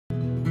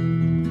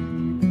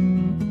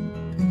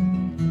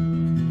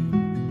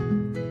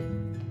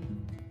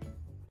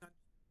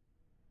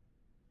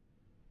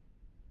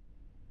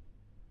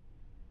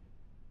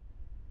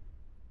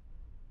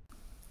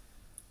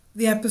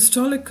The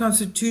Apostolic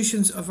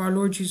Constitutions of our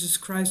Lord Jesus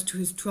Christ to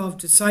his 12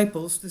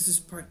 disciples. This is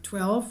part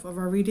 12 of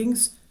our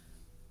readings.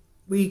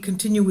 We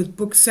continue with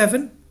Book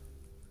 7,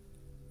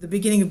 the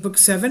beginning of Book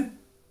 7.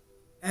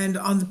 And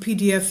on the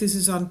PDF, this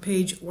is on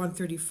page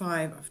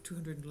 135 of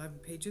 211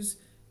 pages,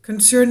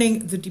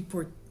 concerning the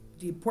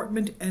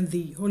deportment and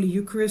the Holy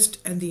Eucharist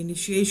and the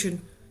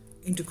initiation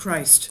into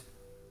Christ.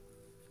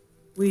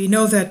 We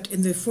know that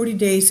in the 40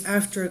 days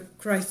after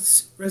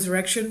Christ's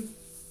resurrection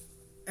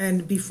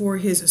and before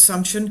his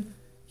assumption,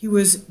 he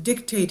was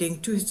dictating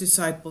to his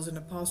disciples and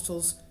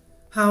apostles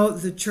how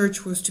the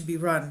church was to be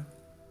run.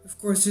 Of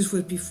course, this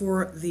was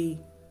before the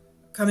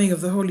coming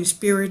of the Holy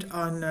Spirit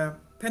on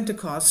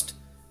Pentecost.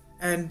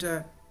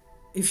 And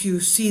if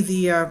you see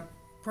the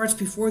parts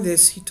before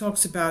this, he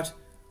talks about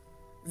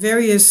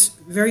various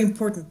very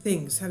important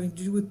things having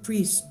to do with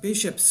priests,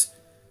 bishops,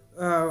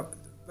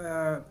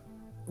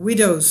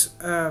 widows,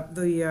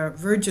 the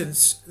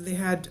virgins. They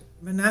had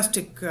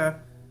monastic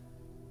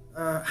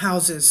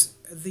houses,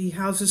 the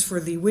houses for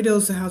the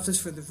widows, the houses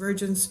for the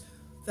virgins,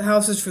 the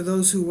houses for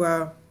those who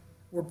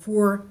were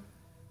poor,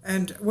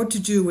 and what to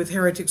do with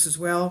heretics as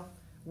well.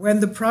 When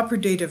the proper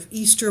date of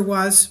Easter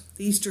was,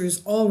 Easter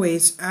is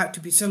always to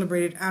be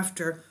celebrated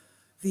after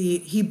the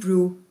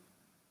Hebrew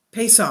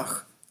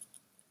Pesach,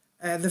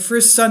 the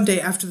first Sunday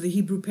after the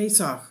Hebrew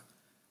Pesach.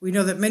 We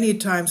know that many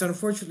times,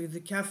 unfortunately,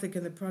 the Catholic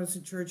and the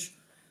Protestant Church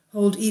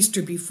hold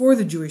Easter before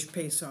the Jewish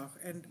Pesach.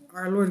 And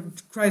our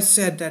Lord Christ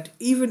said that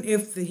even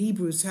if the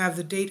Hebrews have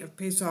the date of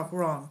Pesach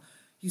wrong,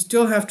 you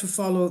still have to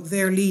follow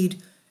their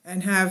lead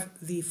and have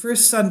the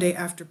first Sunday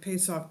after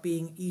Pesach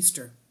being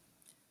Easter,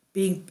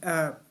 being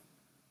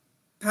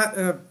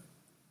Pascha,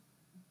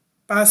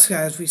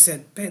 as we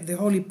said, the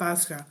Holy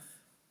Pascha,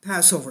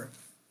 Passover,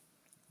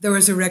 the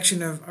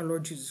resurrection of our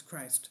Lord Jesus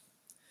Christ.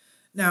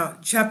 Now,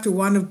 chapter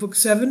 1 of Book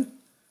 7,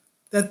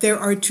 that there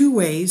are two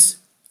ways,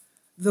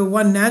 the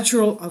one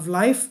natural of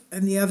life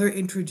and the other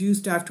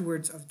introduced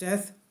afterwards of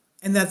death,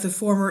 and that the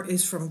former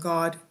is from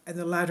God and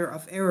the latter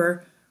of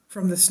error,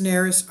 from the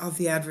snares of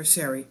the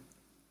adversary.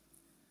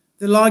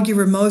 The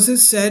lawgiver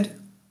Moses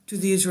said to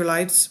the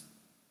Israelites,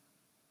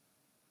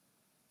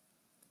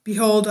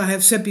 "Behold, I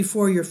have set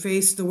before your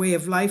face the way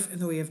of life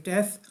and the way of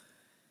death,"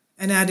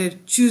 and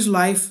added, "Choose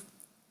life,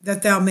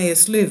 that thou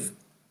mayest live."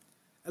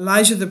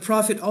 Elijah the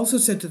prophet also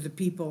said to the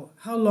people,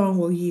 "How long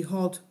will ye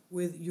halt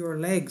with your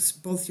legs,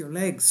 both your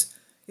legs?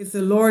 If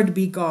the Lord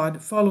be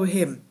God, follow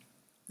him."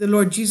 The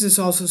Lord Jesus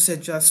also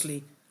said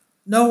justly,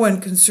 "No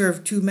one can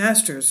serve two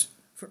masters,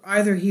 for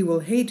either he will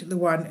hate the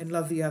one and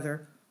love the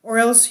other, or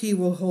else he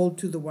will hold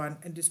to the one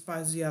and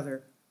despise the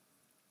other."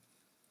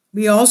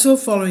 We also,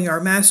 following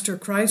our Master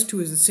Christ, who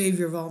is the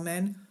Savior of all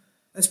men,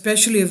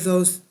 especially of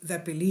those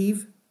that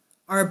believe,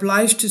 are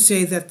obliged to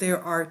say that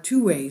there are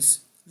two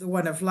ways, the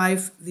one of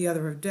life, the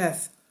other of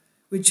death,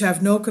 which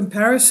have no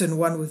comparison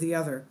one with the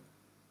other,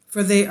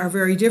 for they are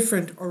very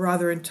different, or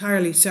rather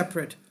entirely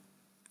separate.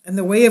 And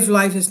the way of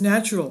life is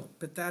natural,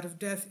 but that of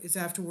death is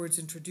afterwards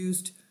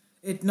introduced,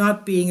 it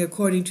not being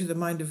according to the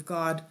mind of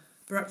God,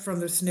 but from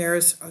the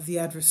snares of the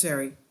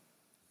adversary.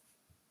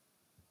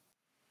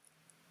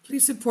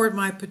 Please support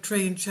my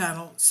Patreon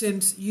channel,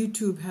 since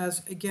YouTube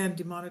has again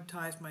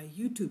demonetized my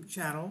YouTube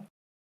channel.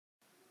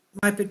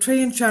 My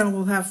Patreon channel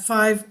will have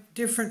 5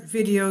 different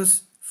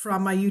videos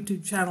from my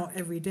YouTube channel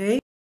every day.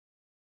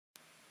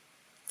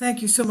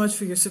 Thank you so much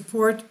for your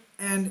support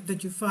and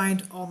that you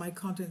find all my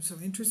content so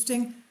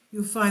interesting.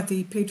 You'll find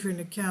the Patreon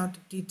account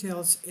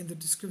details in the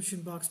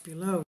description box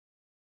below.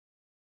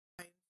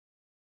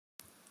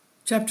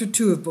 Chapter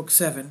 2 of Book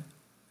 7.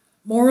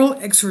 Moral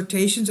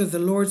exhortations of the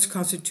Lord's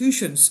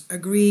constitutions,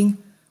 agreeing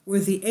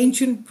with the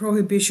ancient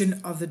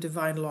prohibition of the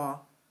divine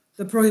law,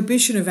 the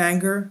prohibition of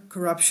anger,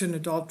 corruption,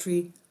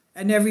 adultery,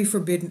 and every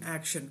forbidden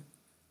action.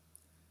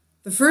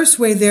 The first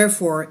way,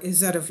 therefore,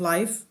 is that of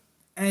life,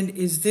 and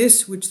is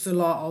this which the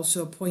law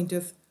also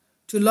appointeth,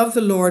 to love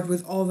the Lord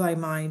with all thy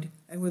mind,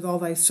 and with all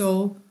thy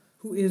soul,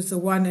 who is the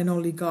one and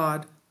only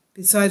God,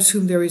 besides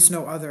whom there is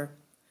no other,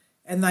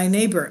 and thy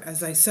neighbor as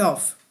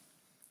thyself.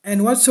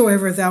 And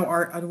whatsoever thou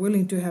art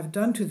unwilling to have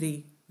done to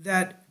thee,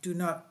 that do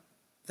not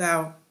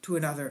thou to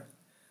another.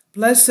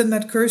 Bless them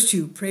that curse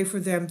you, pray for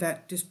them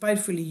that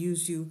despitefully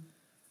use you.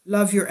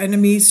 Love your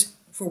enemies,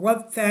 for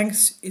what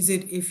thanks is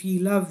it if ye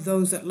love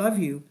those that love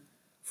you?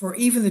 For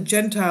even the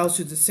Gentiles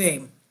do the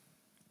same.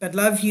 But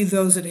love ye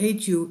those that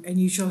hate you, and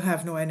ye shall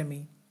have no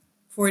enemy.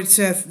 For it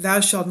saith, Thou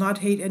shalt not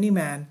hate any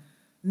man,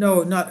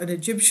 no, not an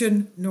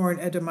Egyptian, nor an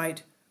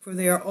Edomite, for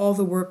they are all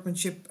the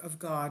workmanship of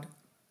God.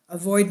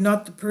 Avoid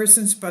not the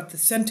persons, but the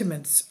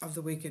sentiments of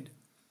the wicked.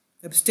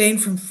 Abstain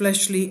from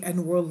fleshly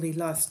and worldly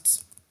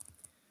lusts.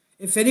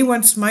 If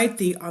anyone smite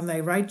thee on thy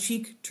right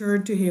cheek,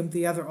 turn to him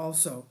the other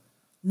also.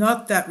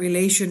 Not that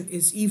relation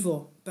is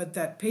evil, but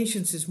that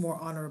patience is more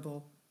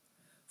honorable.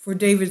 For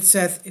David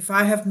saith, If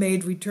I have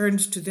made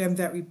returns to them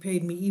that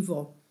repaid me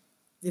evil,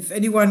 if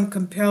anyone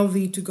compel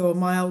thee to go a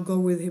mile, go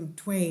with him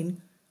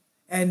twain,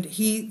 and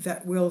he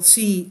that will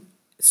sue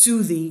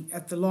thee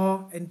at the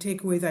law and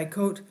take away thy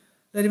coat,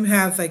 let him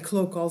have thy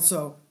cloak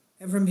also.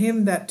 and from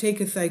him that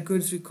taketh thy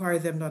goods require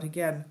them not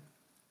again.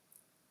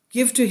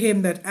 Give to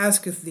him that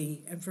asketh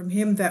thee, and from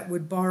him that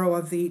would borrow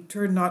of thee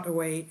turn not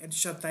away, and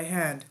shut thy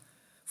hand.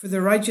 For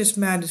the righteous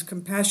man is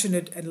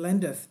compassionate and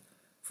lendeth.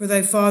 For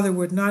thy Father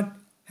would not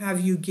have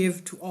you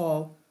give to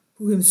all,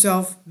 who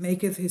himself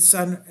maketh his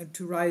sun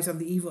to rise on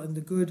the evil and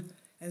the good,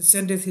 and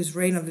sendeth his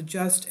rain on the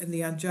just and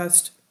the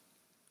unjust.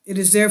 It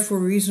is therefore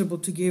reasonable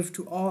to give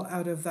to all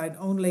out of thine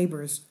own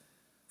labours.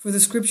 For the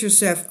Scripture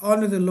saith,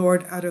 Honour the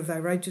Lord out of thy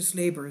righteous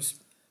labours,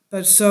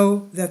 but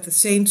so that the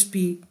saints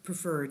be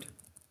preferred.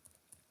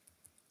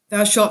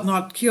 Thou shalt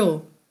not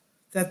kill,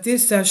 that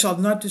this thou shalt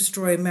not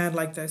destroy a man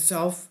like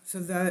thyself,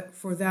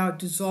 for thou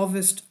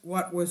dissolvest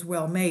what was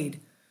well made,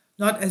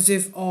 not as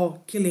if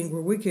all killing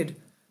were wicked,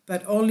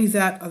 but only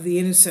that of the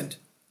innocent.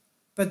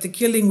 But the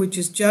killing which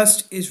is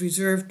just is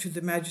reserved to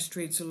the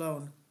magistrates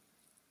alone.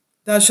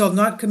 Thou shalt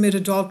not commit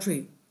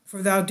adultery,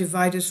 for thou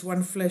dividest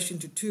one flesh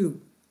into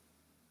two.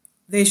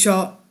 They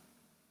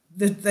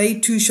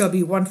two shall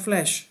be one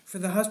flesh, for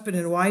the husband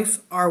and wife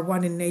are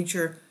one in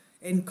nature,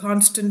 in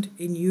constant,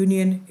 in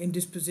union, in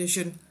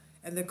disposition,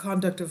 and the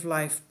conduct of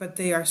life, but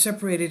they are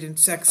separated in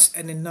sex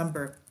and in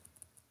number.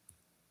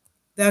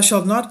 Thou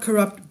shalt not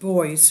corrupt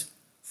boys,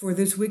 for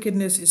this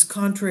wickedness is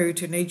contrary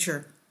to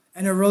nature,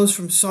 and arose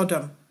from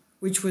Sodom,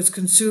 which was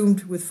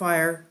consumed with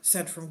fire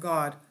sent from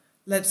God.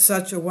 Let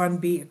such a one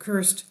be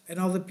accursed, and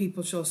all the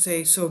people shall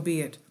say, So be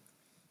it.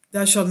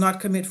 Thou shalt not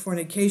commit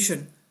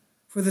fornication,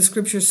 for the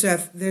Scripture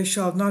saith, There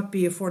shall not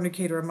be a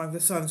fornicator among the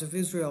sons of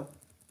Israel.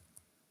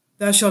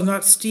 Thou shalt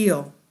not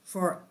steal,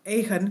 for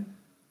Achan,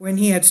 when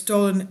he had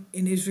stolen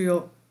in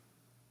Israel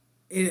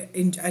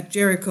at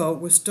Jericho,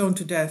 was stoned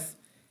to death,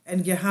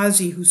 and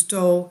Gehazi, who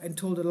stole and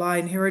told a lie,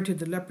 inherited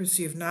the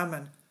leprosy of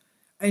Naaman.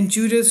 And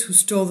Judas, who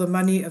stole the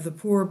money of the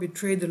poor,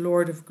 betrayed the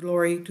Lord of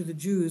glory to the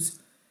Jews,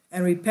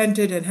 and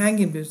repented and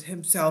hanged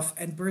himself,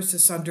 and burst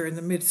asunder in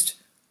the midst,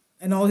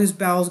 and all his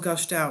bowels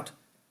gushed out.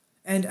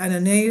 And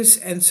Ananias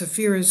and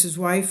Sapphira his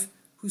wife,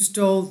 who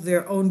stole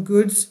their own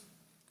goods,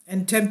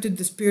 and tempted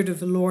the Spirit of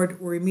the Lord,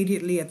 were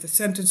immediately at the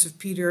sentence of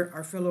Peter,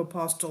 our fellow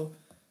apostle,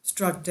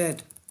 struck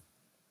dead.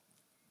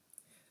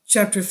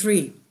 Chapter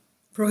 3.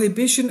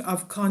 Prohibition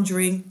of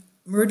conjuring,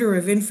 murder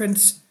of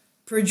infants,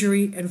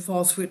 perjury, and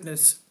false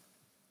witness.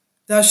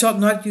 Thou shalt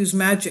not use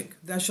magic,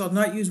 thou shalt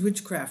not use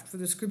witchcraft, for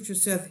the Scripture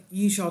saith,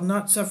 Ye shall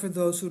not suffer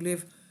those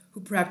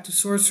who practice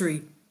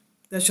sorcery.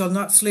 Thou shalt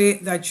not slay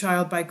thy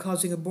child by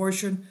causing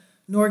abortion,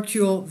 nor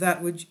kill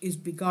that which is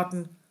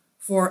begotten,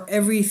 for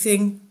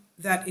everything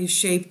that is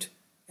shaped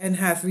and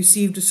hath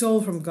received a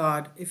soul from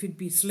God, if it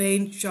be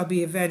slain, shall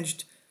be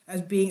avenged,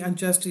 as being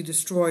unjustly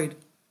destroyed.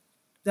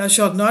 Thou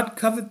shalt not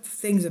covet the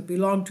things that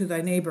belong to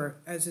thy neighbor,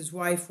 as his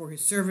wife, or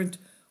his servant,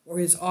 or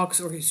his ox,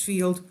 or his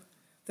field.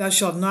 Thou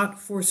shalt not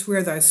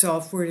forswear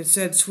thyself, for it is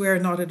said, Swear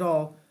not at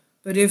all.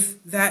 But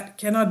if that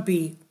cannot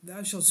be,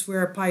 thou shalt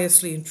swear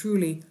piously and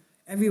truly.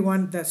 Every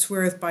one that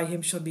sweareth by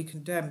him shall be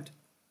condemned.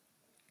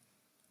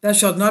 Thou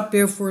shalt not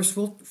bear false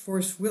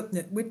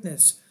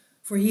witness,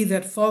 for he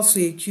that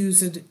falsely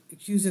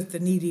accuseth the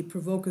needy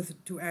provoketh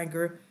to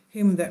anger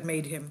him that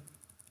made him.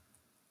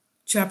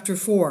 Chapter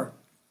 4.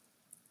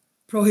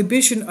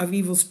 Prohibition of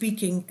evil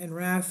speaking and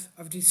wrath,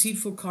 of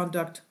deceitful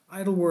conduct,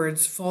 idle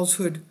words,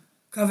 falsehood,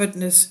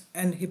 covetousness,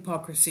 and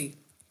hypocrisy.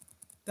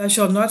 Thou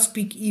shalt not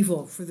speak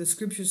evil, for the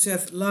Scripture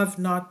saith, Love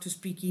not to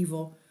speak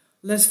evil,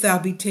 lest thou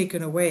be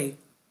taken away.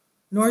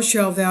 Nor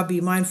shalt thou be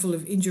mindful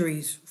of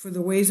injuries, for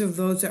the ways of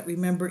those that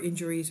remember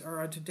injuries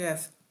are unto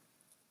death.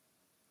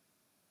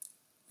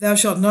 Thou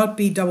shalt not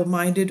be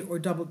double-minded or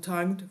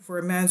double-tongued, for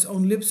a man's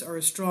own lips are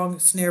a strong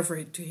snare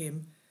to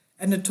him,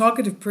 and a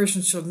talkative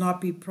person shall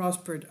not be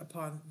prospered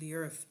upon the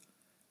earth.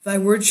 Thy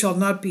word shall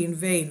not be in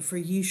vain, for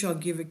ye shall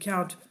give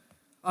account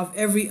of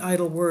every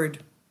idle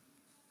word.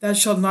 Thou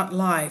shalt not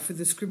lie, for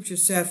the Scripture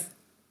saith,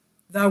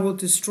 Thou wilt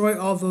destroy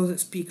all those that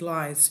speak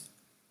lies.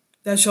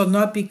 Thou shalt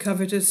not be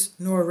covetous,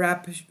 nor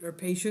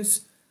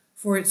rapacious,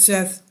 for it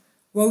saith,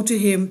 Woe to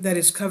him that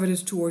is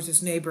covetous towards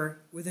his neighbor,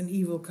 with an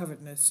evil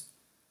covetousness.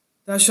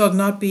 Thou shalt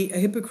not be a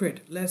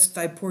hypocrite, lest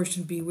thy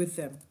portion be with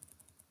them.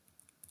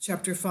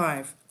 Chapter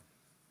 5.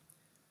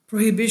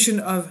 Prohibition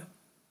of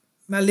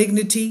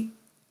malignity,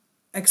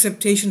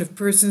 acceptation of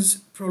persons,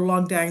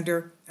 prolonged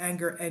anger,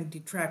 and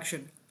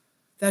detraction.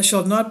 Thou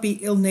shalt not be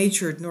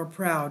ill-natured nor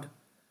proud,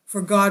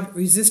 for God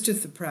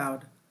resisteth the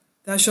proud.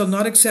 Thou shalt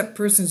not accept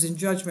persons in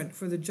judgment,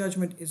 for the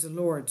judgment is the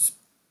Lord's.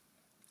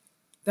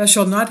 Thou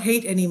shalt not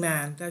hate any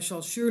man. Thou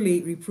shalt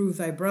surely reprove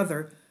thy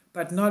brother,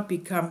 but not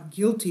become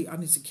guilty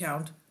on his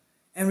account.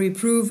 And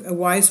reprove a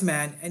wise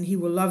man, and he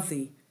will love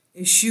thee.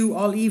 Eschew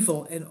all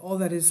evil and all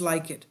that is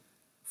like it.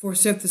 For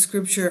saith the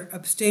Scripture,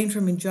 Abstain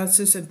from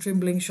injustice, and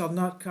trembling shall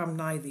not come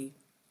nigh thee.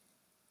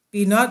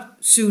 Be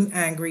not soon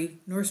angry,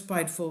 nor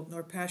spiteful,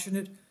 nor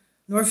passionate,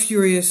 nor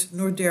furious,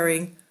 nor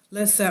daring,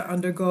 lest thou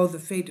undergo the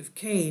fate of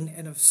Cain,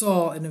 and of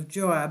Saul, and of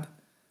Joab.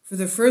 For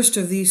the first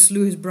of these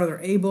slew his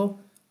brother Abel,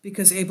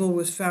 because Abel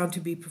was found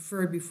to be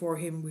preferred before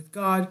him with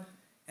God,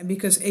 and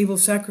because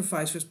Abel's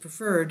sacrifice was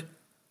preferred,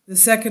 The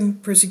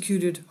second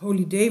persecuted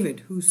holy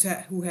David,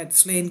 who had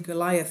slain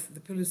Goliath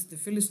the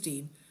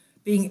Philistine,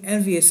 being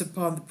envious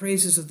upon the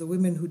praises of the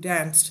women who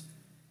danced.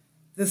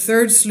 The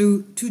third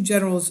slew 2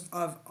 generals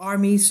of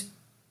armies,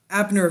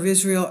 Abner of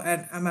Israel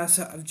and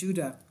Amasa of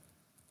Judah.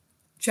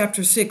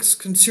 Chapter 6,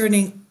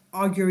 concerning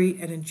augury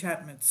and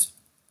enchantments.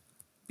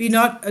 Be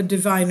not a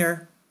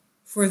diviner,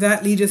 for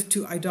that leadeth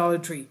to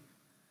idolatry.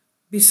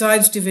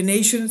 Besides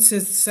divination,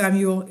 saith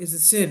Samuel, is a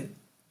sin.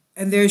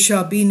 And there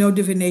shall be no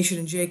divination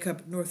in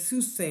Jacob, nor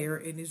soothsayer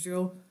in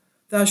Israel.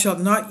 Thou shalt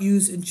not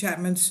use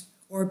enchantments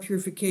or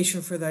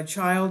purification for thy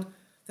child.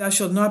 Thou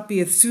shalt not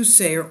be a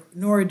soothsayer,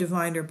 nor a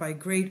diviner by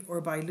great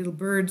or by little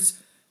birds,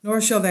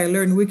 nor shall thou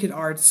learn wicked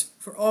arts,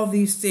 for all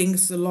these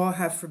things the law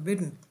hath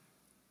forbidden.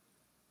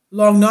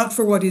 Long not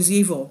for what is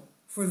evil,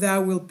 for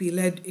thou wilt be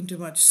led into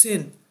much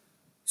sin.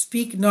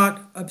 Speak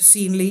not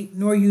obscenely,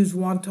 nor use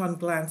wanton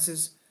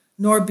glances,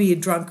 nor be a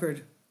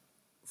drunkard,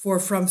 for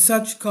from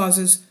such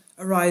causes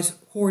arise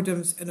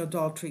whoredoms and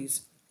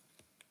adulteries.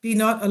 Be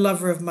not a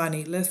lover of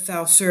money, lest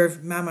thou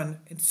serve mammon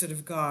instead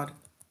of God.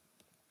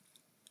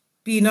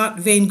 Be not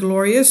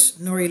vainglorious,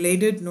 nor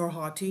elated, nor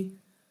haughty,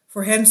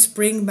 for hence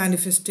spring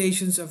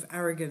manifestations of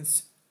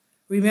arrogance.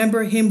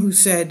 Remember him who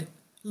said,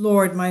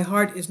 Lord, my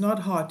heart is not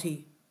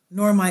haughty,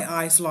 nor my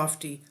eyes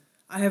lofty.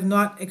 I have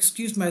not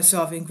excused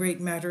myself in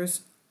great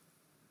matters,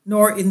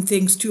 nor in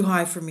things too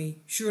high for me.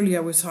 Surely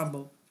I was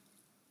humble.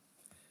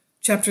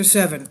 Chapter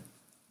 7.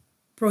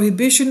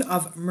 Prohibition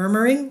of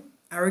murmuring,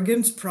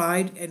 arrogance,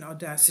 pride, and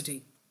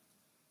audacity.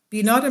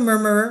 Be not a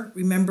murmurer,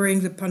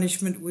 remembering the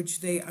punishment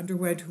which they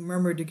underwent who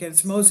murmured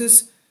against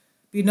Moses.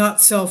 Be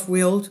not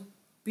self-willed,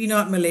 be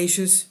not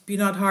malicious, be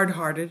not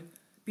hard-hearted,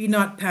 be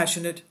not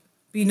passionate,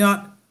 be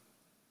not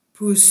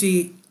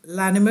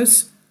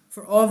pusillanimous,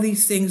 for all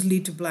these things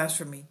lead to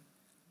blasphemy.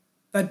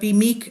 But be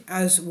meek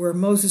as were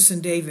Moses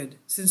and David,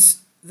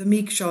 since the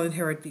meek shall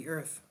inherit the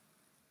earth.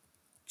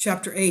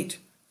 Chapter 8.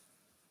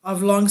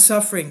 Of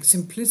long-suffering,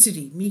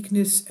 simplicity,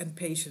 meekness, and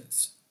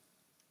patience.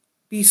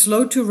 Be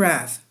slow to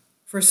wrath,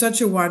 for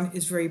such a one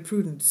is very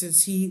prudent,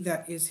 since he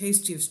that is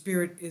hasty of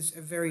spirit is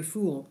a very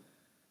fool.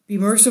 Be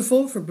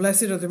merciful, for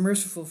blessed are the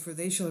merciful, for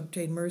they shall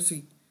obtain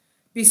mercy.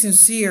 Be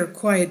sincere,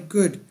 quiet,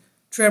 good,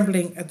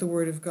 trembling at the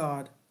word of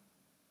God.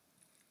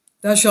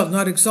 Thou shalt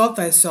not exalt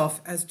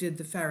thyself, as did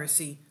the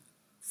Pharisee,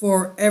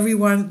 for every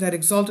one that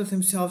exalteth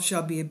himself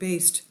shall be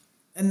abased,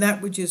 and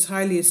that which is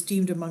highly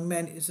esteemed among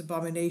men is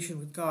abomination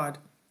with God.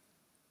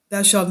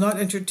 Thou shalt not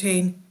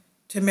entertain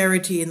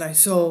temerity in thy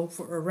soul,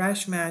 for a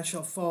rash man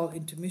shall fall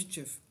into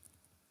mischief.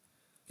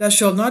 Thou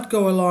shalt not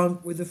go along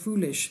with the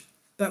foolish,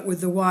 but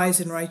with the wise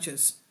and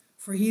righteous.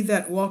 For he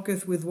that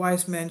walketh with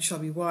wise men shall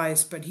be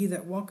wise, but he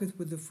that walketh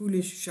with the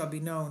foolish shall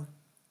be known.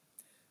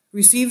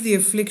 Receive the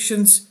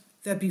afflictions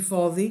that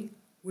befall thee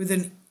with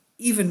an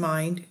even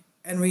mind,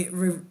 and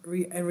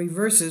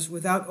reverses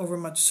without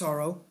overmuch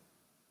sorrow,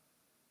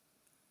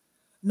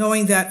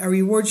 knowing that a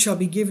reward shall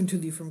be given to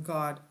thee from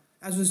God,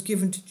 as was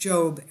given to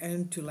Job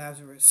and to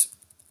Lazarus.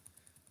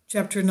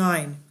 Chapter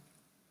 9.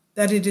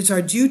 That it is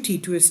our duty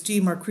to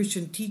esteem our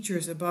Christian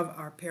teachers above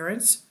our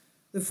parents,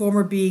 the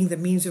former being the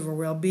means of our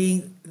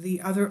well-being,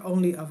 the other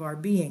only of our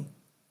being.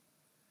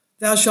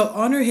 Thou shalt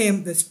honor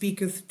him that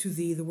speaketh to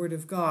thee the word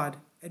of God,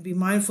 and be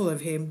mindful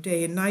of him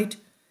day and night,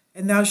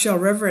 and thou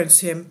shalt reverence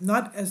him,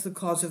 not as the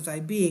cause of thy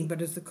being,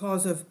 but as the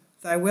cause of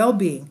thy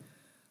well-being.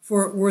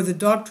 For where the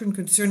doctrine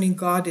concerning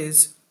God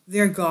is,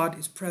 there God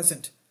is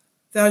present.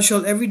 Thou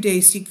shalt every day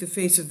seek the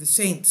face of the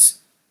saints,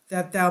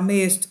 that thou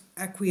mayest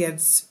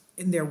acquiesce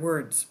in their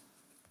words.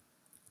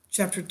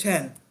 Chapter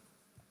 10.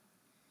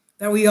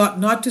 That we ought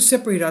not to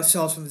separate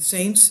ourselves from the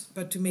saints,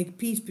 but to make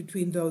peace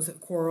between those that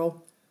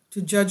quarrel,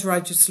 to judge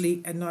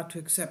righteously, and not to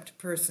accept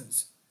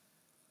persons.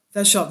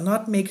 Thou shalt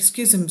not make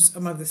schisms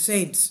among the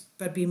saints,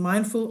 but be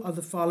mindful of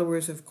the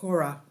followers of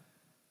Korah.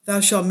 Thou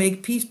shalt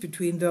make peace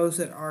between those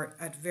that are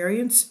at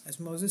variance, as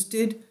Moses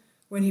did,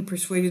 when he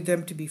persuaded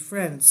them to be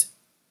friends.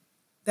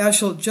 Thou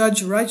shalt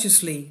judge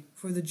righteously,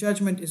 for the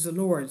judgment is the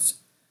Lord's.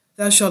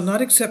 Thou shalt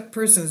not accept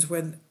persons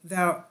when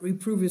thou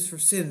reprovest for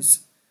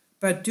sins,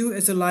 but do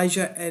as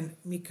Elijah and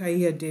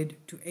Micaiah did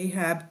to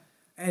Ahab,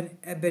 and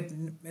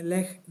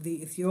Ebed-melech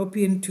the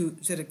Ethiopian to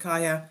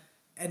Zedekiah,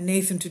 and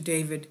Nathan to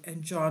David,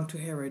 and John to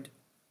Herod.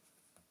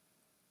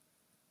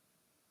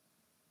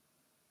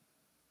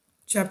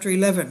 Chapter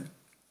 11.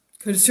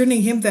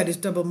 Concerning him that is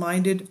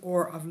double-minded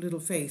or of little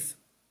faith.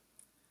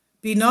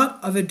 Be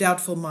not of a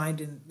doubtful mind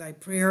in thy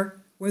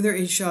prayer, whether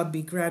it shall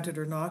be granted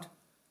or not.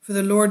 For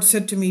the Lord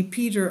said to me,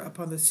 Peter,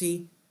 upon the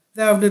sea,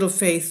 Thou of little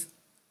faith,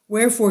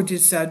 wherefore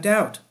didst thou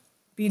doubt?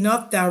 Be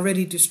not thou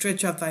ready to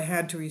stretch out thy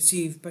hand to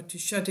receive, but to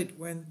shut it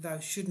when thou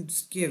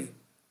shouldst give.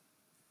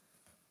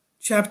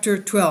 Chapter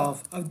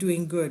 12. Of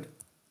doing good.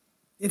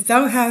 If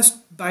thou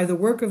hast by the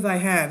work of thy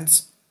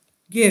hands,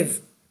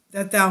 give,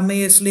 that thou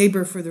mayest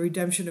labor for the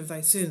redemption of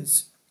thy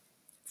sins.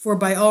 For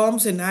by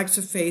alms and acts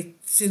of faith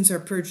sins are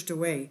purged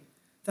away.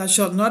 Thou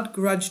shalt not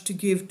grudge to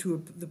give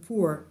to the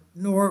poor,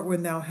 nor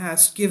when thou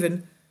hast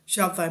given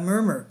shalt thou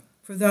murmur,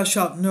 for thou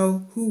shalt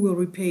know who will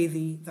repay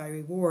thee thy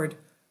reward,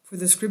 For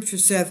the Scripture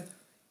saith,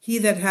 He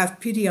that hath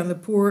pity on the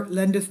poor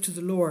lendeth to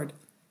the Lord,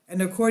 and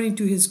according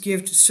to his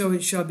gift so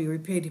it shall be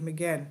repaid him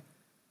again.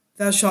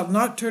 Thou shalt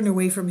not turn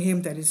away from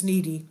him that is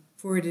needy,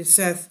 for it is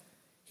saith,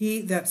 He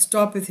that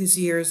stoppeth his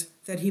ears,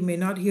 that he may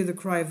not hear the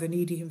cry of the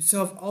needy,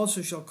 himself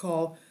also shall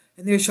call,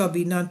 and there shall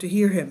be none to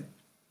hear him.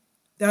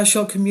 Thou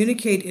shalt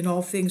communicate in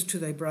all things to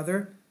thy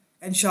brother,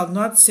 and shalt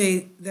not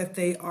say that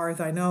they are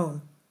thine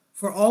own.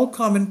 For all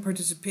common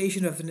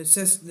participation of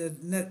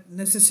the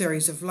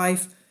necessaries of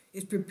life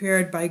is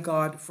prepared by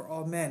God for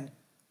all men.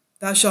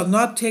 Thou shalt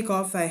not take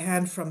off thy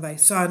hand from thy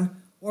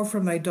son or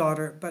from thy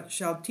daughter, but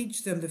shalt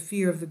teach them the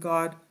fear of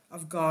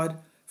God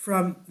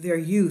from their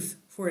youth.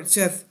 For it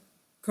saith,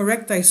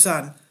 Correct thy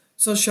son,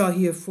 so shall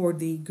he afford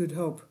thee good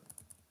hope.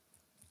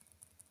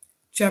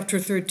 Chapter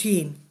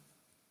 13.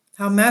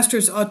 How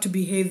masters ought to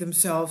behave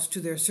themselves to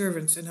their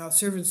servants, and how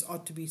servants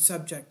ought to be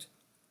subject.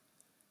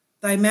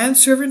 Thy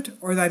manservant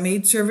or thy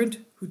maidservant,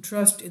 who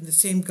trust in the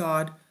same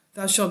God,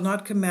 thou shalt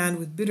not command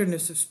with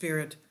bitterness of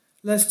spirit,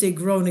 lest they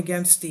groan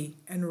against thee,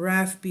 and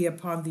wrath be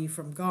upon thee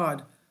from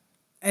God.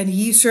 And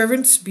ye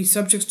servants, be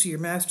subject to your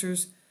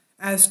masters,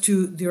 as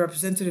to the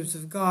representatives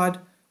of God,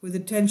 with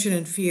attention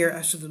and fear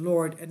as to the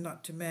Lord, and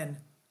not to men.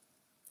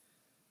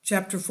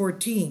 Chapter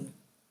 14.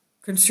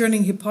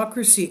 Concerning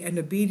hypocrisy and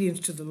obedience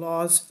to the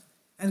laws,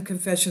 and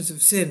confessions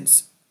of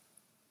sins.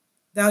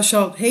 Thou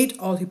shalt hate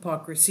all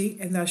hypocrisy,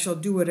 and thou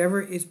shalt do whatever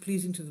is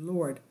pleasing to the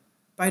Lord.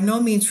 By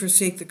no means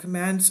forsake the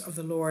commands of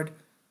the Lord,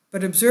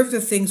 but observe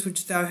the things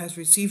which thou hast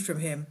received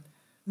from him,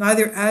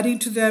 neither adding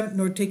to them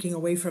nor taking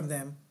away from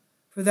them.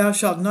 For thou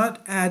shalt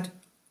not add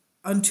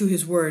unto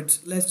his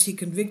words, lest he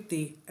convict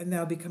thee, and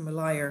thou become a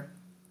liar.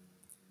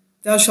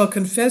 Thou shalt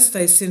confess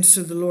thy sins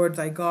to the Lord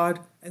thy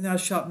God, and thou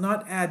shalt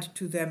not add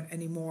to them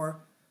any more,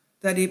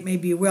 that it may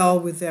be well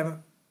with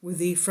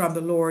thee from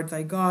the Lord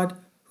thy God,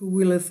 who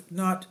willeth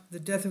not the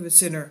death of a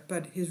sinner,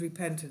 but his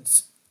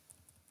repentance.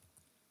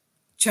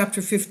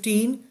 Chapter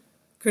 15.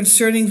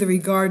 Concerning the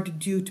regard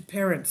due to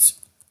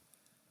parents.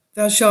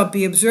 Thou shalt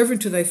be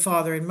observant to thy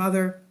father and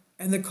mother,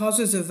 and the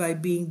causes of thy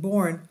being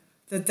born,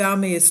 that thou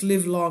mayest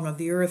live long on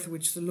the earth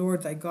which the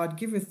Lord thy God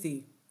giveth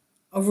thee.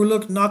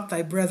 Overlook not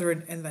thy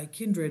brethren and thy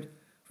kindred,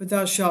 for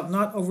thou shalt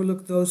not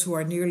overlook those who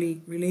are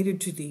nearly related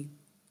to thee.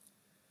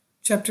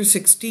 Chapter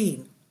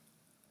 16.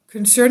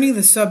 Concerning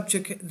the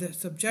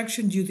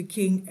subjection due the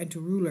king and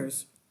to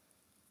rulers.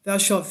 Thou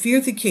shalt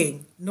fear the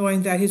king,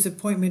 knowing that his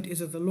appointment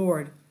is of the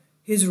Lord.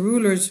 His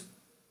rulers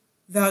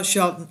thou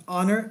shalt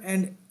honor,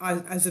 and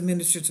as the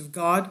ministers of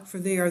God, for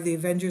they are the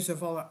avengers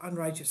of all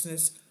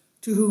unrighteousness,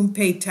 to whom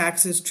pay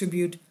taxes,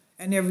 tribute,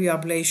 and every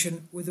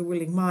oblation with a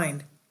willing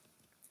mind.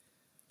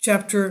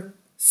 Chapter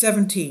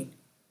 17.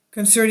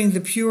 Concerning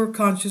the pure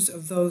conscience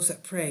of those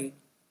that pray.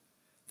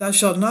 Thou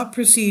shalt not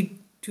proceed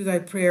to thy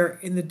prayer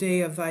in the day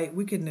of thy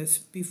wickedness,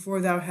 before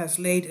thou hast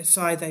laid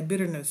aside thy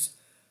bitterness.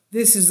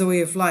 This is the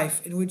way of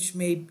life, in which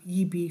may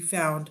ye be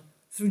found,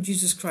 through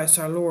Jesus Christ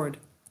our Lord.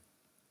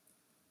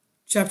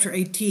 Chapter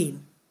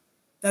 18.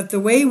 That the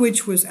way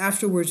which was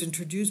afterwards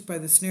introduced by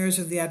the snares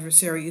of the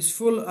adversary is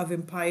full of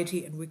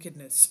impiety and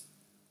wickedness.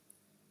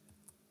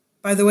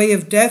 By the way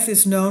of death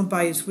is known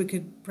by its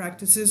wicked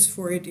practices,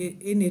 for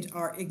in it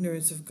are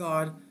ignorance of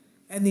God,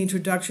 and the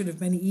introduction of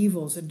many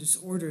evils and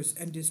disorders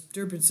and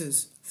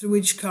disturbances, through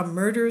which come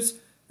murders,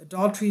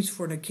 adulteries,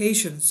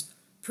 fornications,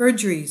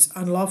 perjuries,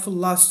 unlawful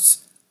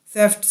lusts,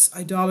 thefts,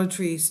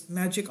 idolatries,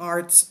 magic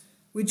arts,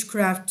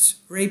 witchcrafts,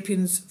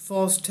 rapines,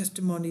 false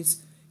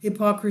testimonies,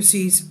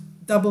 hypocrisies,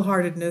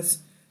 double-heartedness,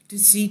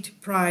 deceit,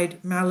 pride,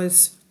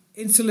 malice,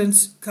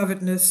 insolence,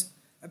 covetousness,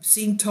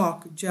 obscene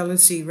talk,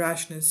 jealousy,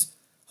 rashness,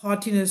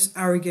 haughtiness,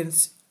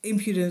 arrogance,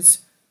 impudence,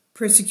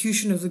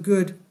 persecution of the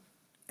good,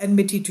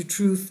 enmity to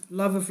truth,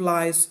 love of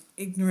lies,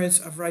 ignorance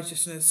of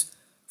righteousness.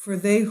 For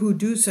they who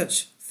do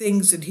such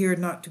things adhere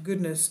not to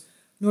goodness,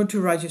 nor to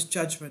righteous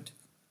judgment.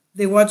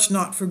 They watch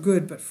not for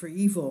good, but for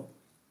evil,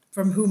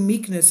 from whom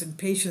meekness and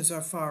patience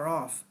are far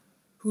off,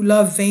 who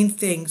love vain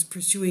things,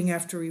 pursuing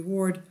after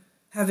reward,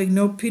 having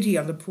no pity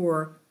on the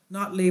poor,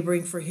 not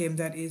laboring for him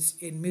that is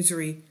in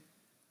misery,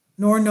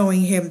 nor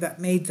knowing him that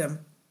made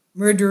them,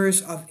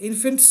 murderers of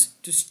infants,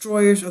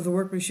 destroyers of the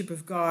workmanship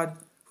of God,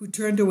 who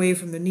turned away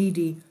from the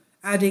needy,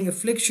 adding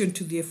affliction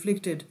to the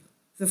afflicted,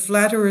 the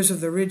flatterers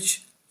of the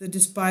rich, the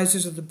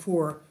despisers of the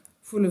poor,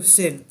 full of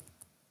sin.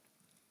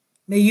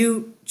 May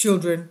you,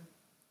 children,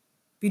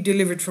 be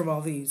delivered from all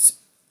these.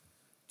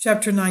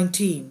 Chapter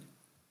 19.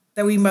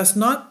 That we must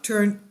not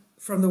turn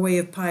from the way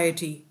of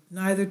piety,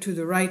 neither to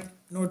the right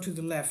nor to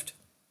the left.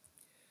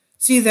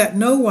 See that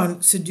no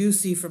one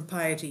seduce thee from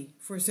piety,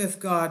 for saith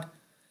God,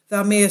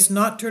 Thou mayest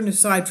not turn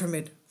aside from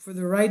it, for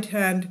the right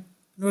hand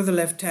nor the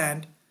left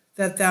hand,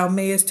 that thou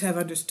mayest have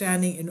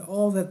understanding in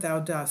all that thou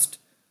dost.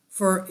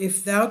 For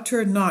if thou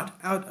turn not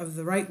out of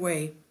the right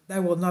way,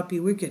 thou wilt not be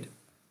wicked.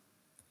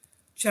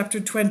 Chapter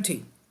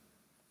 20.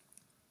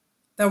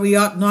 That we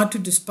ought not to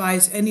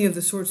despise any of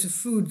the sorts of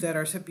food that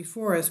are set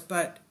before us,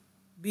 but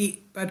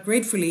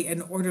gratefully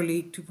and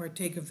orderly to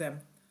partake of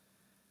them.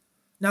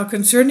 Now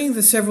concerning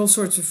the several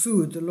sorts of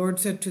food, the Lord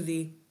said to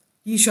thee,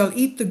 Ye shall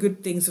eat the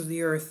good things of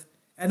the earth,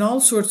 and all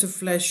sorts of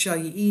flesh shall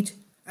ye eat,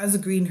 as a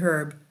green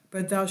herb,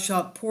 but thou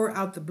shalt pour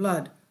out the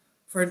blood,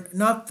 for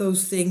not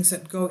those things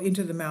that go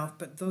into the mouth,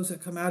 but those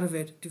that come out of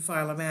it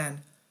defile a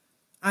man.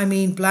 I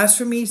mean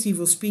blasphemies,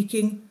 evil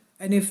speaking,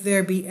 and if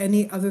there be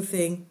any other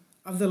thing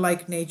of the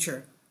like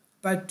nature.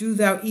 But do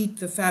thou eat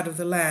the fat of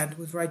the land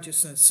with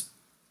righteousness.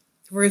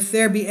 For if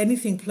there be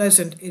anything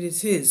pleasant, it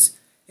is his,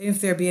 and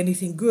if there be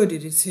anything good,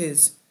 it is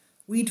his.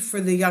 Wheat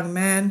for the young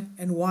man,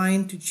 and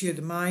wine to cheer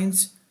the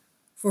minds.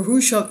 For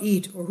who shall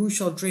eat, or who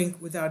shall drink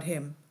without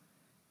him?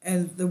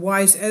 And the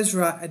wise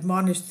Ezra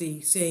admonished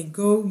thee, saying,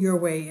 Go your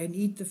way, and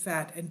eat the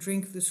fat, and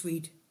drink the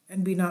sweet,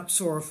 and be not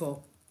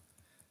sorrowful.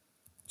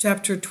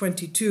 Chapter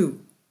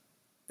 22.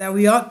 That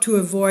we ought to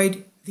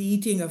avoid the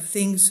eating of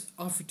things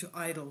offered to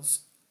idols.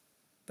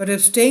 But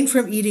abstain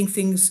from eating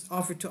things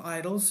offered to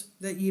idols,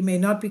 that ye may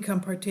not become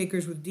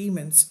partakers with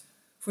demons.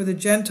 For the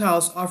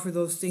Gentiles offer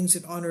those things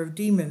in honor of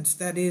demons,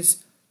 that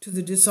is, to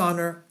the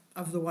dishonor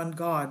of the one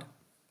God.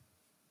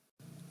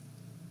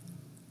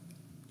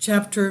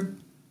 Chapter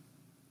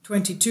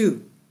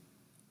 22.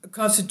 A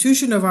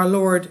constitution of our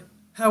Lord,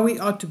 how we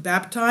ought to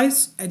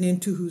baptize, and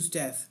into whose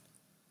death.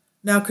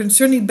 Now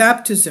concerning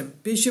baptism,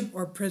 bishop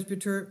or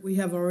presbyter, we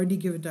have already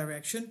given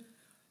direction,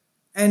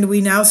 and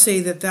we now say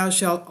that thou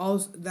shalt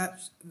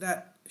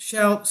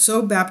shalt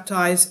so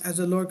baptize as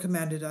the Lord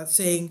commanded us,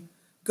 saying,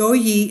 Go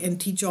ye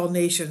and teach all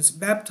nations,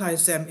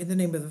 baptize them in the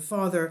name of the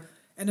Father,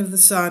 and of the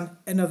Son,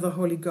 and of the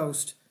Holy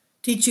Ghost,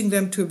 teaching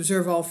them to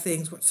observe all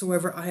things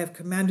whatsoever I have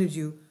commanded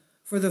you,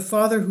 for the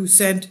Father who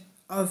sent,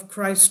 of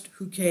Christ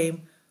who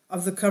came,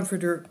 of the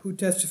Comforter who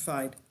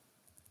testified.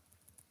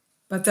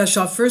 But thou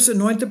shalt first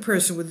anoint the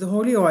person with the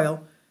holy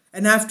oil,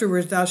 and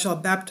afterwards thou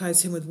shalt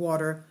baptize him with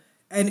water,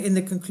 and in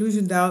the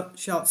conclusion thou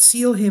shalt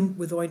seal him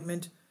with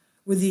ointment,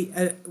 with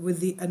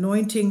the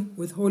anointing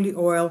with holy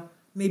oil,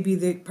 may be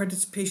the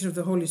participation of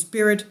the Holy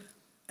Spirit,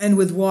 and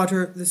with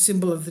water the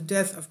symbol of the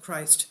death of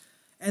Christ,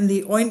 and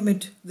the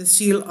ointment the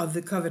seal of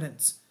the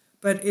covenants.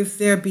 But if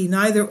there be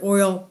neither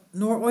oil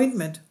nor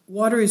ointment,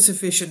 water is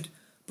sufficient,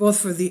 both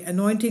for the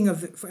anointing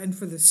and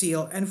for the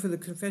seal, and for the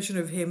confession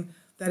of him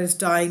that is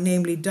dying,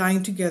 namely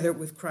dying together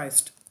with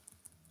Christ.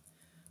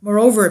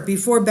 Moreover,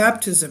 before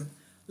baptism,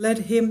 let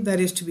him that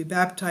is to be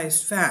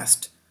baptized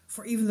fast.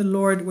 For even the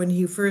Lord, when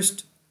he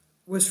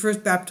was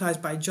first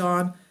baptized by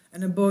John,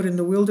 and abode in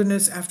the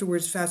wilderness,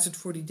 afterwards fasted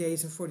 40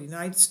 days and 40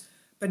 nights,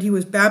 but he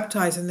was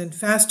baptized and then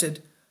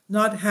fasted,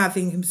 not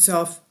having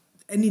himself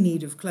any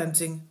need of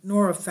cleansing,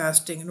 nor of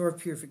fasting, nor of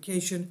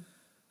purification,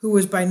 who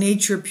was by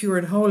nature pure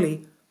and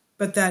holy,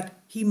 but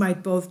that he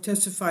might both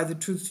testify the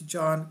truth to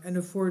John, and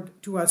afford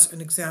to us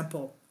an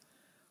example.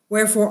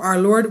 Wherefore our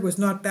Lord was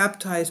not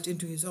baptized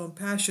into his own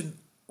passion,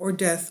 or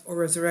death, or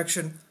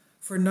resurrection,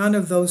 for none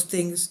of those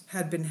things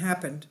had then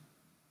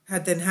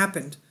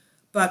happened,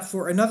 but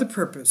for another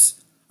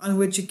purpose, on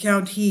which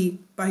account he,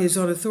 by his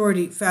own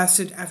authority,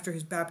 fasted after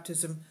his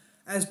baptism,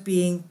 as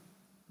being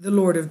the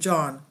Lord of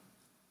John.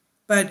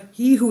 But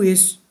he who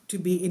is to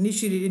be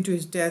initiated into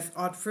his death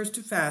ought first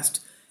to fast,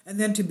 and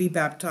then to be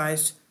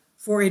baptized,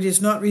 for it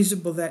is not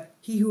reasonable that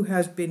he who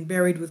has been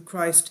buried with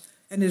Christ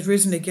and is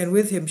risen again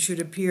with him should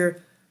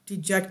appear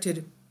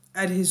dejected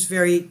at his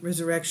very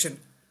resurrection.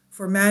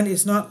 For man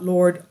is not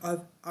Lord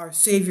of our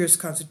Saviour's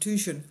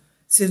constitution,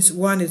 since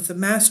one is the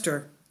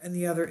master and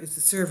the other is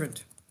the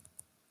servant.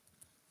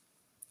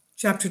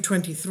 Chapter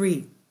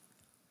 23.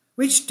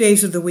 Which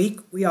days of the week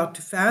we ought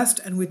to fast,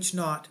 and which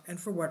not, and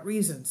for what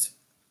reasons.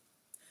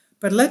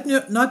 But let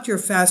not your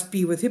fast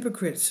be with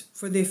hypocrites,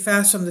 for they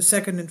fast on the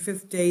 2nd and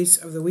 5th days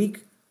of the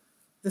week,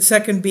 the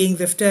second being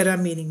the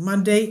Ftera, meaning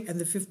Monday, and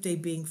the 5th day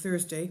being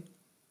Thursday.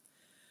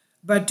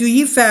 But do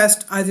ye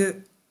fast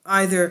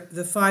either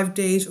the 5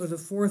 days or the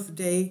 4th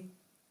day,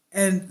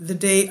 and the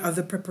day of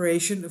the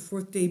preparation, the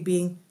 4th day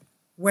being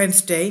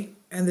Wednesday,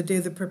 and the day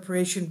of the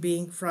preparation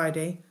being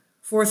Friday.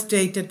 4th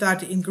day,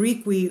 that in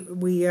Greek we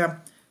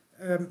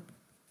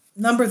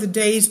number the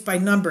days by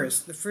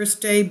numbers, the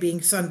first day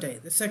being Sunday,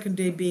 the second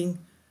day being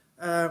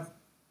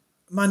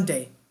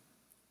Monday,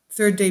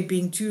 third day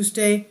being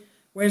Tuesday,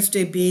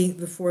 Wednesday being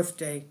the 4th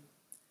day,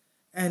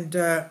 and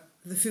the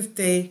 5th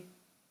day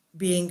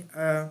being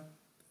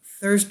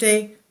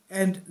Thursday,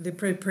 and the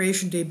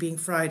preparation day being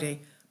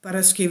Friday,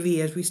 paraskevi,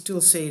 as we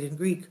still say it in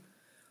Greek.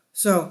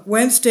 So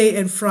Wednesday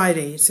and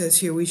Friday, it says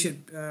here we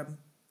should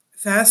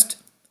fast.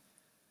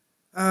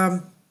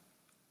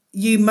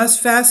 Ye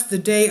must fast the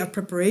day of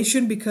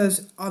preparation,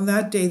 because on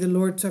that day the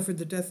Lord suffered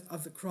the death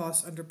of the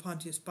cross under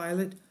Pontius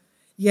Pilate.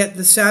 Yet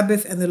the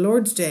Sabbath and the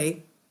Lord's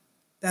day,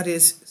 that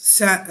is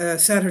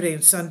Saturday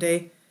and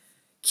Sunday,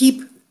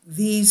 keep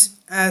these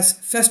as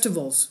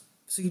festivals.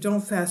 So you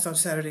don't fast on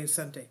Saturday and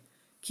Sunday.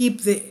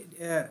 Keep the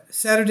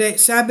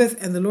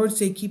Sabbath and the Lord's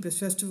day keep as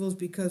festivals,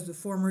 because the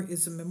former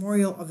is the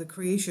memorial of the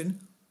creation,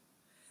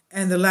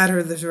 and the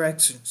latter the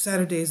resurrection.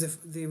 Saturday is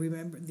the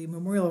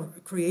memorial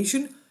of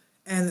creation,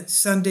 and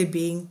Sunday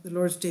being, the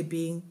Lord's day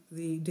being,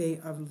 the day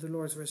of the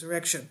Lord's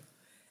resurrection.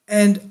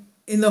 And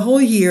in the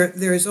whole year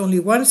there is only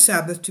one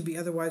Sabbath to be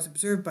otherwise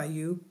observed by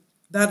you,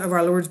 that of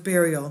our Lord's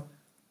burial,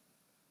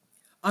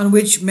 on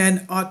which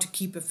men ought to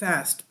keep a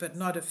fast, but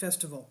not a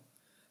festival.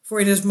 For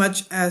inasmuch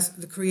as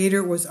the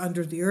Creator was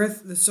under the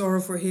earth, the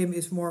sorrow for him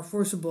is more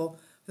forcible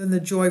than the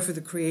joy for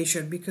the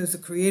creation, because the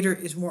Creator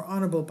is more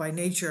honorable by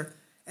nature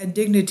and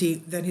dignity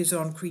than his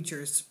own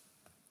creatures.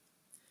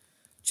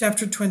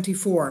 Chapter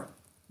 24.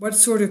 What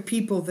sort of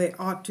people they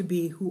ought to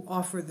be who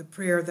offer the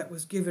prayer that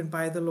was given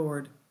by the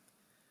Lord.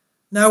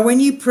 Now when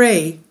ye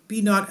pray,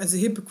 be not as the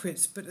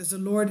hypocrites, but as the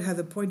Lord hath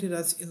appointed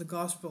us in the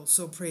gospel,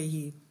 so pray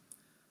ye.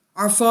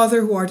 Our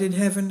Father who art in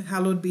heaven,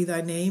 hallowed be thy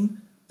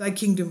name. Thy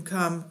kingdom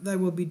come, thy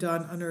will be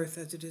done on earth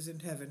as it is in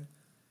heaven.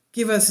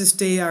 Give us this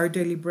day our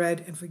daily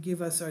bread, and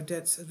forgive us our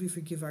debts as we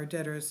forgive our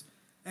debtors.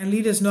 And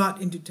lead us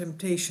not into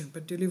temptation,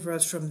 but deliver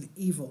us from the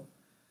evil.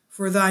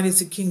 For thine is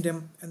the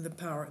kingdom, and the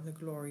power, and the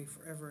glory,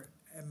 forever.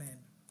 Amen.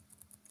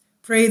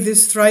 Pray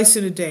this thrice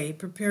in a day,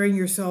 preparing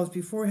yourselves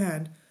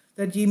beforehand,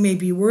 that ye may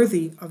be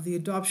worthy of the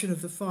adoption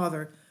of the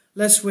Father,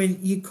 lest when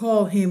ye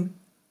call him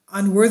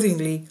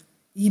unworthily,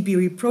 ye be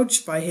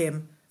reproached by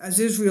him, as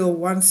Israel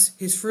once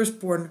his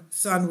firstborn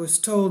son was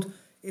told,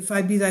 If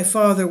I be thy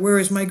father, where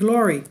is my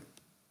glory?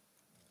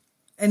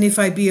 And if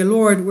I be a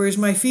Lord, where is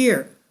my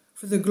fear?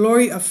 For the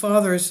glory of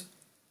fathers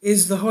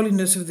is the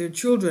holiness of their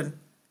children,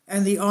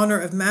 and the honor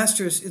of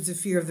masters is the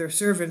fear of their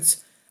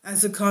servants,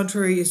 as the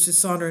contrary is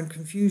dishonor and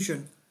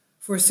confusion.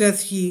 For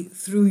saith he,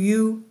 Through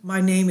you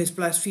my name is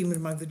blasphemed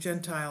among the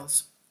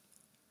Gentiles.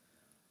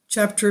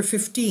 Chapter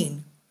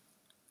 15.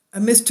 A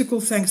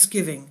mystical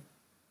thanksgiving.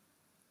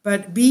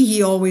 But be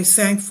ye always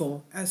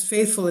thankful, as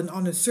faithful and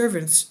honest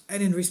servants,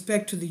 and in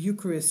respect to the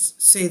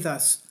Eucharist, say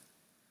thus.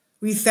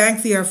 We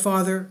thank thee, our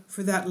Father,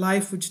 for that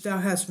life which thou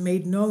hast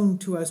made known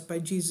to us by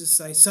Jesus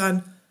thy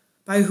Son,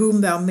 by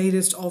whom thou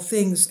madest all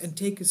things, and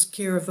takest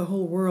care of the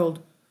whole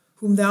world,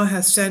 whom thou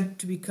hast sent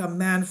to become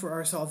man for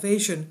our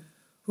salvation,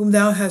 whom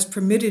thou hast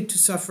permitted to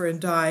suffer and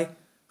die,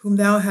 whom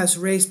thou hast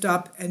raised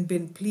up and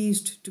been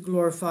pleased to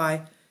glorify,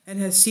 and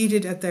hast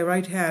seated at thy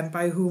right hand,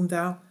 by whom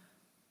thou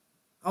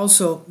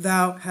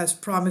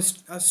hast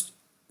promised us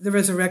the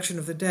resurrection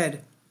of the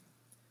dead.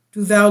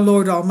 Do thou,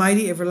 Lord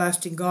Almighty,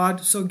 everlasting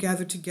God, so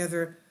gather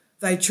together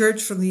thy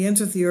church from the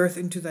ends of the earth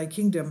into thy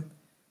kingdom,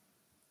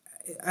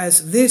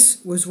 as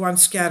this was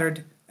once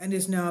scattered and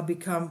is now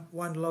become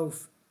one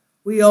loaf.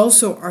 We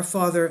also, our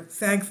Father,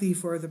 thank thee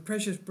for the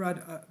precious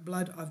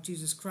blood of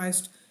Jesus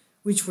Christ,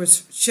 which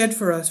was shed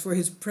for us for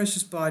his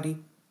precious body,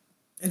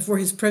 and for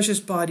his precious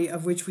body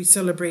of which we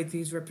celebrate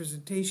these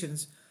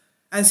representations,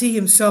 as he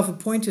himself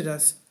appointed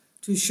us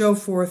to show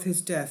forth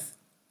his death.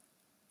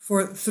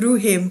 For through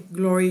him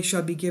glory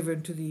shall be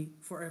given to thee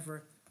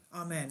forever.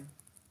 Amen.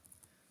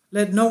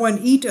 Let no one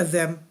eat of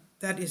them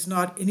that is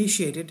not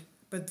initiated,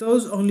 but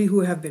those only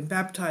who have been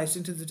baptized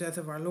into the death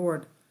of our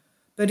Lord.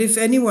 But if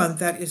anyone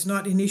that is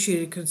not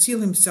initiated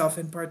conceal himself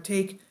and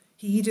partake,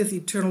 he eateth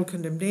eternal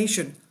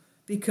condemnation,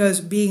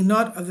 because being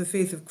not of the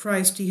faith of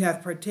Christ, he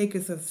hath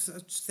partaketh of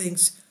such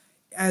things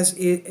as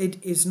it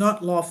is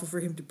not lawful for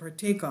him to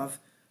partake of,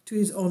 to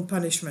his own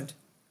punishment.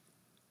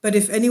 But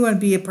if anyone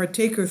be a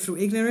partaker through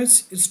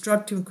ignorance,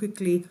 instruct him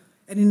quickly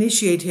and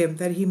initiate him,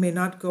 that he may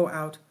not go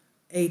out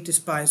a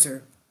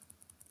despiser.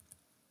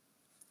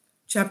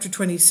 Chapter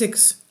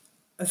 26.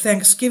 A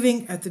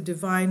thanksgiving at the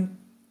divine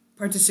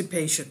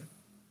participation.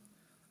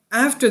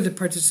 After the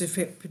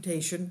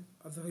participation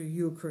of the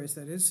Eucharist,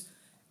 that is,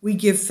 we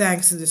give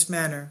thanks in this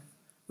manner.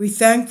 We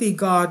thank thee,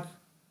 God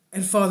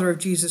and Father of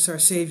Jesus our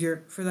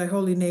Saviour, for thy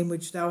holy name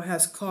which thou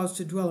hast caused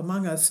to dwell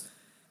among us,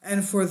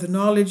 and for the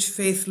knowledge,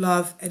 faith,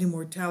 love, and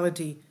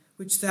immortality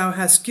which thou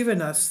hast given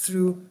us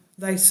through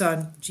thy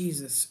Son,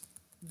 Jesus.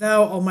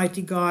 Thou,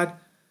 Almighty God,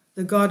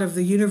 the God of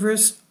the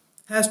universe,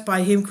 hast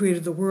by him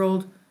created the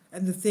world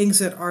and the things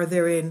that are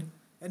therein,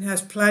 and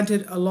hast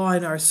planted a law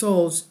in our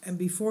souls, and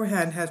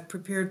beforehand hast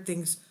prepared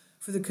things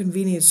for the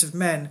convenience of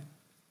men.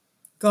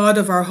 God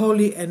of our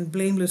holy and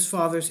blameless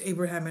fathers,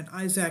 Abraham and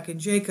Isaac and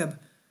Jacob,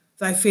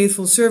 thy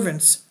faithful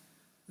servants,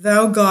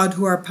 thou God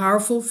who art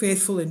powerful,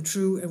 faithful, and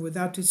true, and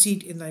without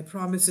deceit in thy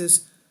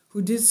promises,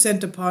 who didst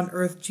send upon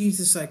earth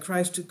Jesus thy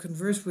Christ to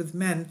converse with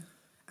men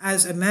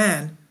as a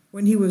man,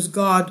 when he was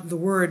God, the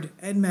Word,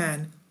 and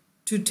man,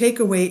 to take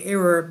away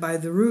error by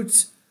the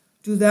roots,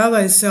 do thou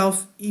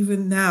thyself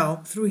even now,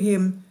 through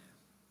him,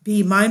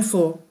 be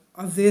mindful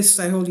of this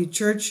thy holy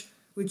church,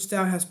 which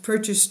thou hast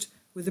purchased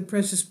with the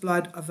precious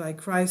blood of thy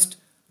Christ,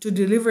 to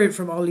deliver it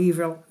from all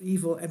evil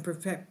and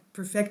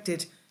perfect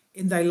it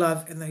in thy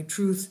love and thy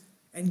truth,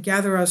 and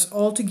gather us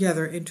all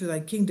together into thy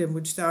kingdom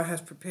which thou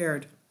hast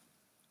prepared.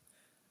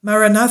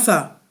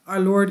 Maranatha, our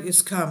Lord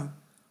is come.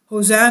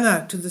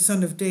 Hosanna to the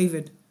Son of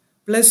David.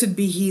 Blessed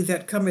be he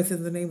that cometh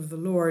in the name of the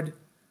Lord.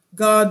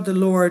 God the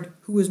Lord,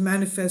 who is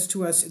manifest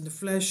to us in the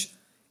flesh.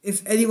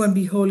 If anyone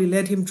be holy,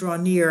 let him draw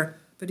near.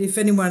 But if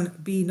anyone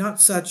be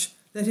not such,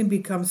 let him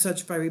become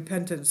such by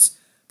repentance.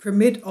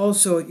 Permit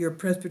also your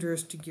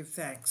presbyters to give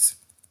thanks.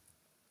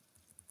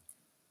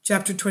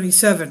 Chapter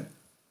 27.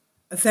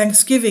 A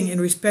thanksgiving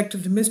in respect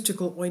of the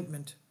mystical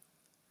ointment.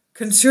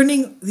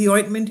 Concerning the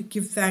ointment,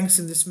 give thanks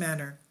in this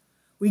manner.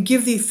 We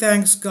give thee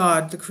thanks,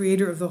 God, the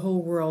Creator of the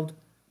whole world,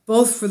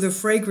 both for the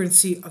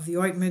fragrancy of the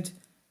ointment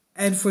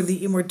and for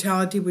the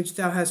immortality which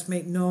thou hast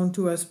made known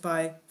to us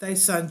by thy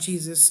Son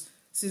Jesus,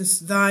 since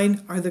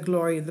thine are the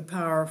glory and the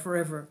power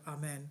forever.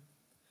 Amen.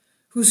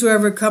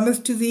 Whosoever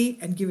cometh to thee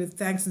and giveth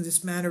thanks in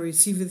this manner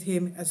receiveth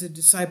him as a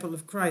disciple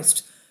of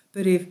Christ.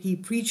 But if he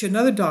preach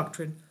another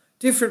doctrine,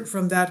 different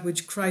from that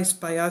which Christ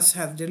by us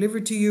hath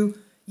delivered to you,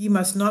 ye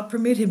must not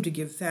permit him to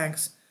give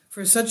thanks,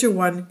 for such a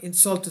one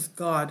insulteth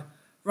God,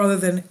 rather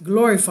than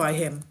glorify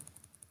him.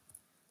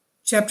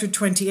 Chapter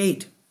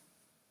 28.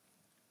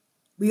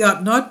 We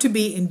ought not to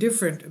be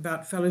indifferent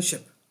about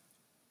fellowship.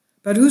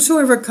 But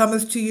whosoever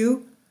cometh to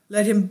you,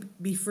 let him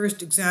be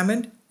first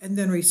examined, and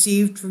then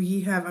received, for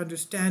ye have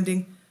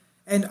understanding,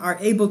 and are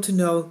able to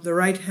know the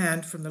right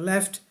hand from the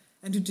left,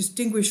 and to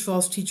distinguish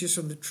false teachers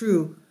from the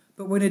true.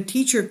 But when a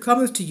teacher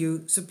cometh to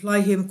you, supply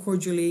him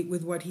cordially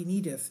with what he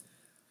needeth.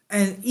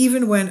 And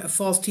even when a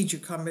false teacher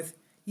cometh,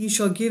 ye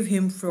shall give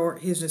him for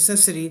his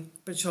necessity,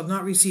 but shall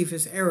not receive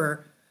his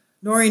error,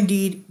 nor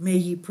indeed may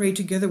ye pray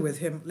together with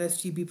him,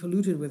 lest ye be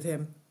polluted with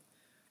him.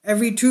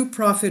 Every true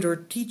prophet or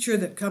teacher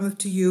that cometh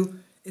to you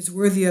is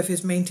worthy of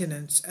his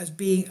maintenance, as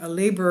being a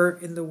laborer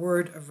in the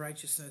word of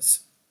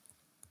righteousness.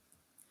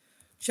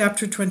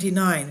 Chapter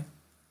 29.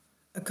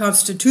 A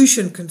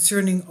constitution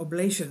concerning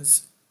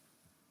oblations.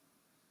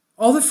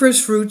 All the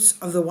first fruits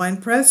of the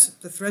winepress,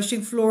 the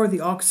threshing floor,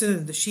 the oxen,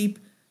 and the sheep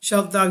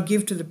shalt thou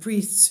give to the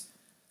priests,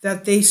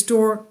 that thy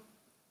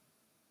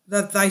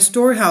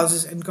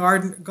storehouses and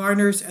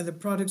garners and the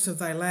products of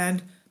thy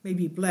land may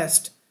be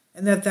blessed,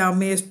 and that thou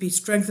mayest be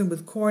strengthened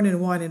with corn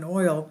and wine and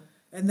oil,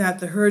 and that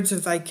the herds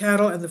of thy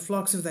cattle and the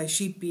flocks of thy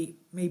sheep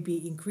may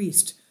be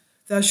increased.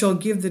 Thou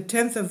shalt give the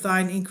 10th of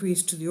thine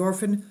increase to the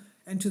orphan,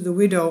 and to the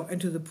widow,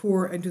 and to the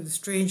poor, and to the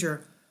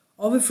stranger.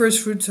 All the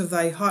first fruits of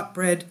thy hot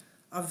bread,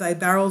 of thy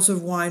barrels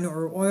of wine,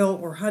 or oil,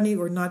 or honey,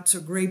 or nuts, or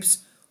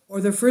grapes, or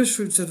the first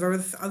fruits of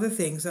other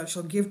things thou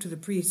shalt give to the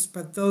priests,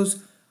 but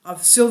those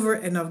of silver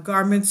and of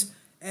garments,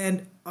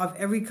 and of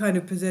every kind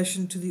of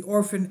possession to the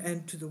orphan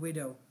and to the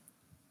widow.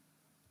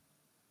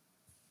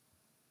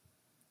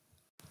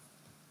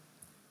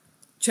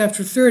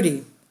 Chapter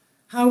 30.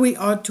 How we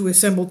ought to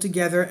assemble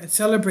together and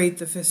celebrate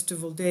the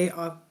festival day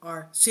of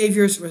our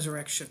Saviour's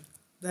resurrection,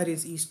 that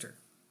is Easter,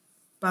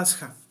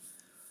 Pascha.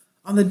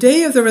 On the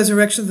day of the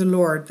resurrection of the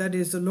Lord, that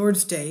is the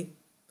Lord's Day,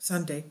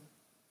 Sunday,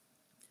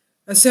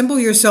 assemble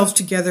yourselves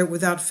together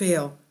without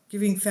fail,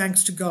 giving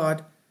thanks to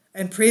God,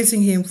 and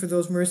praising him for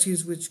those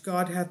mercies which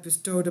God hath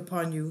bestowed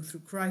upon you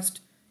through Christ,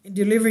 in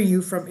delivering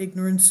you from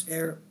ignorance,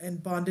 error,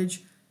 and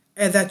bondage,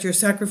 and that your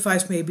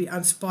sacrifice may be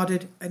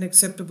unspotted and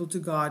acceptable to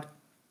God,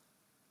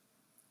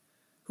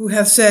 who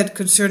hath said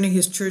concerning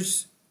his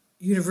church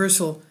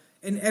universal,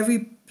 in every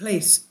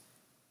place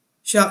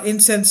shall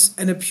incense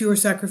and a pure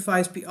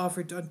sacrifice be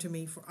offered unto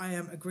me, for I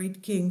am a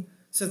great king,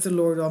 saith the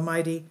Lord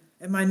Almighty,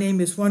 and my name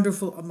is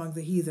wonderful among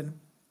the heathen.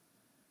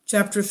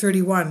 Chapter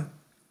 31.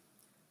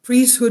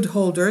 Priesthood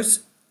holders,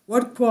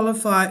 what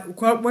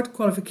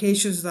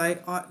qualifications they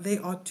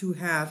ought to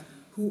have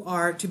who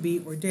are to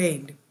be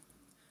ordained.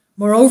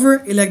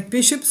 Moreover, elect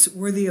bishops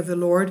worthy of the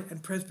Lord,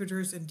 and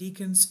presbyters and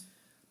deacons,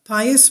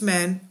 pious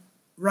men,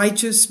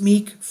 righteous,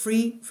 meek,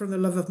 free from the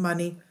love of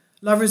money,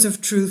 lovers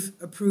of truth,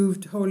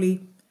 approved,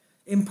 holy,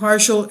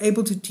 impartial,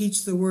 able to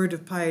teach the word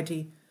of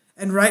piety,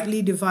 and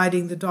rightly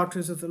dividing the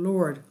doctrines of the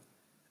Lord.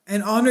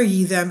 And honor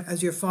ye them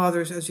as your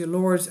fathers, as your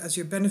lords, as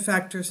your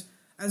benefactors,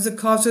 as the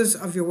causes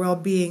of your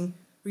well-being.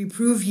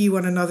 Reprove ye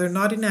one another,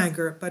 not in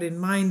anger, but in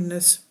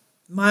mildness,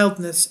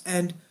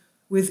 and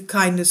with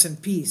kindness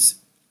and peace.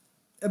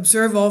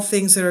 Observe all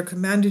things that are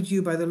commanded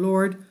you by the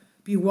Lord.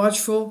 Be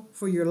watchful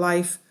for your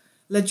life.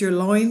 Let your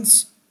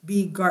loins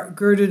be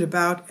girded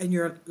about, and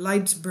your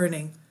lights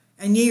burning.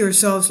 And ye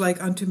yourselves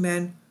like unto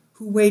men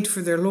who wait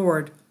for their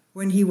Lord,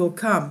 when he will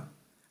come,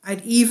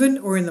 at even,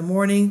 or in the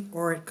morning,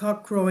 or at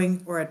cock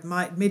crowing, or at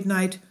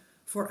midnight.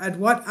 For at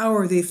what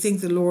hour they think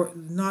the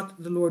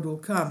Lord will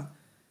come.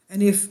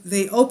 And if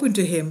they open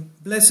to him,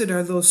 blessed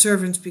are those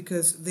servants,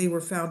 because they were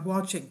found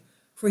watching.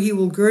 For he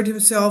will gird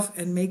himself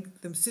and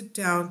make them sit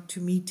down to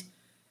meat,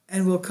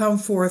 and will come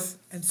forth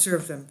and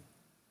serve them.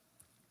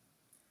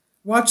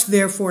 Watch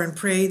therefore and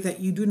pray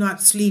that you do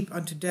not sleep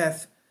unto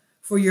death,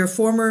 for your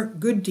former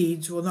good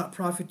deeds will not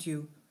profit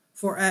you.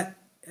 For at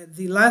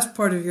the last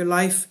part of your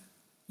life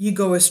ye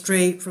go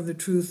astray from the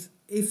truth,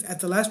 if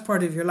at the last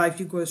part of your life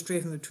you go astray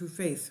from the true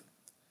faith.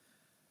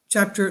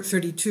 Chapter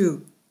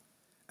 32.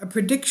 A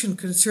prediction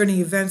concerning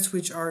events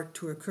which are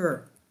to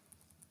occur.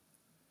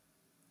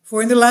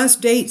 For in the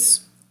last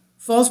days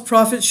false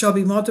prophets shall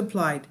be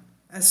multiplied,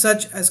 as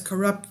such as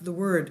corrupt the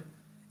word,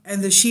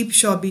 and the sheep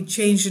shall be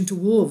changed into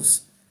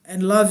wolves,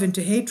 and love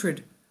into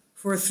hatred.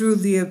 For through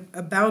the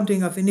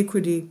abounding of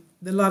iniquity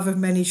the love of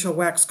many shall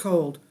wax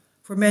cold.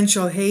 For men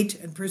shall hate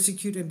and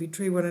persecute and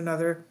betray one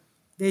another.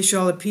 They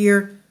shall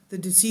appear the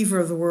deceiver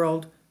of the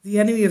world, the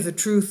enemy of the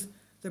truth,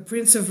 the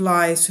prince of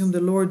lies, whom the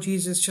Lord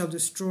Jesus shall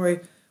destroy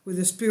with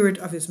the spirit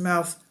of his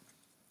mouth,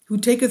 who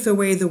taketh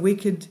away the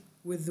wicked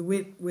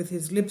with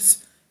his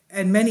lips,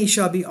 and many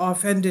shall be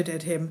offended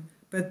at him,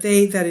 but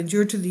they that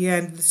endure to the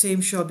end, the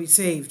same shall be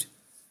saved.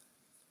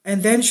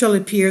 And then shall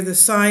appear the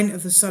sign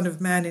of the Son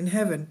of Man in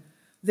heaven.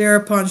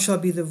 Thereupon shall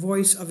be the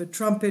voice of a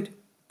trumpet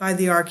by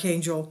the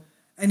archangel,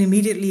 and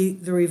immediately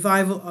the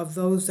revival of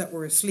those that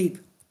were asleep.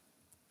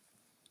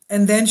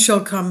 And then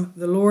shall come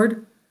the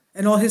Lord,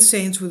 and all his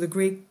saints with a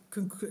great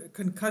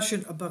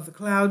concussion above the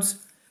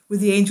clouds, with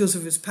the angels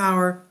of his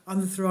power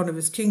on the throne of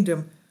his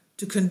kingdom,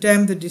 to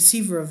condemn the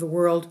deceiver of the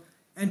world,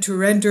 and to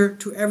render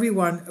to every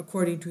one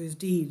according to his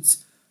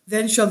deeds.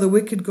 Then shall the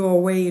wicked go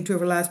away into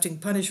everlasting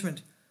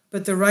punishment,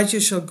 but the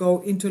righteous shall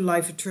go into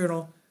life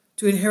eternal,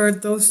 to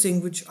inherit those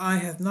things which eye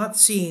hath not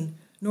seen,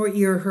 nor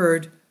ear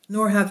heard,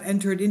 nor have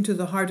entered into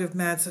the heart of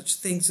man such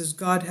things as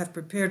God hath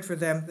prepared for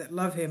them that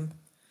love him.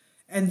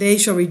 And they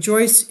shall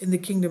rejoice in the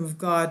kingdom of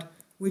God,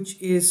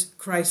 which is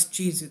Christ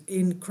Jesus,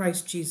 in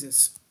Christ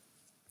Jesus.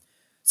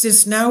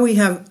 Since now we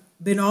have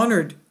been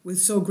honored with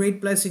so great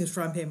blessings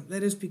from him,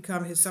 let us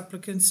become his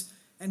supplicants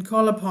and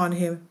call upon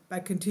him by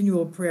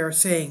continual prayer,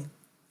 saying,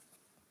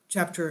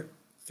 Chapter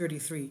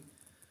 33,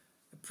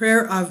 a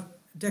prayer of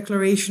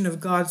declaration of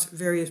God's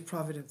various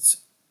providence.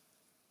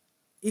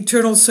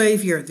 Eternal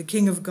Savior, the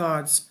King of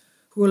gods,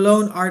 who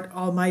alone art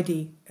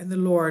almighty, and the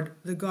Lord,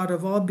 the God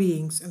of all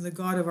beings, and the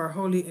God of our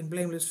holy and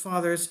blameless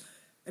fathers,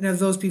 and of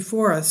those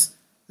before us,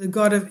 the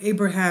God of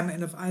Abraham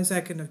and of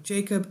Isaac and of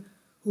Jacob,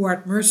 who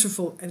art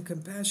merciful and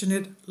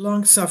compassionate,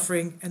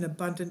 long-suffering and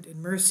abundant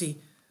in mercy,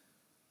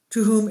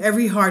 to whom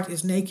every heart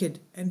is naked,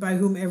 and by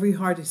whom every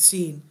heart is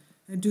seen,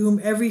 and to whom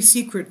every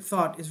secret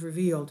thought is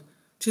revealed.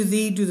 To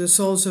thee do the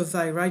souls of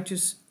the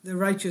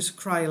righteous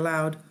cry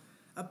aloud.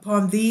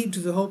 Upon thee do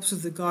the hopes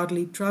of the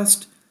godly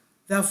trust,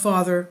 thou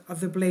Father of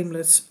the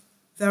blameless,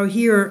 thou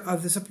hearer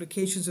of the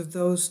supplications of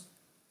those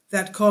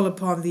that call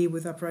upon thee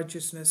with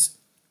uprightness,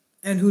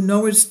 and who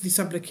knowest the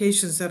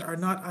supplications that are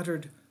not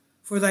uttered.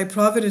 For thy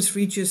providence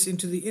reacheth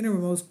into the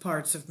innermost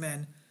parts of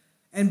men,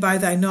 and by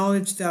thy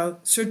knowledge thou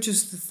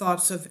searchest the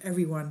thoughts of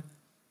every one.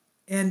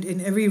 And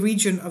in every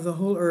region of the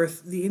whole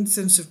earth the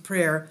incense of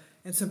prayer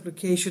and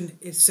supplication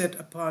is set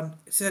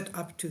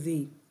up to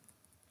thee.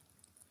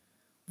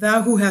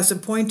 Thou who hast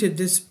appointed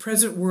this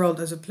present world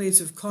as a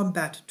place of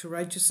combat to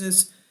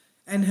righteousness,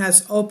 and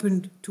hast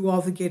opened to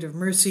all the gate of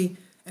mercy,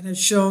 and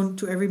hast shown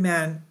to every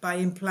man by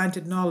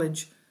implanted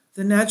knowledge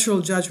the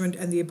natural judgment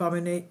and the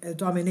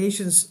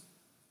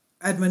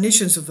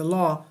admonitions of the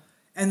law,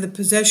 and the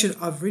possession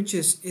of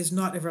riches is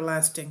not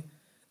everlasting,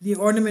 the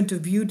ornament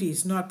of beauty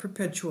is not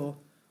perpetual,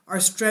 our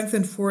strength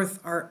and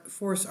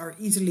force are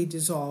easily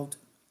dissolved.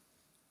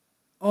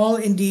 All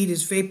indeed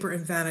is vapor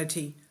and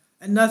vanity,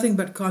 and nothing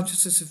but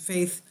consciousness of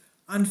faith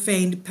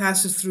unfeigned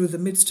passes through the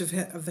midst of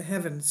the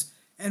heavens,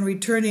 and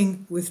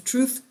returning with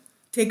truth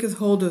taketh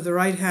hold of the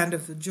right hand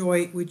of the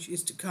joy which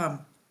is to come.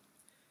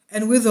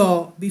 And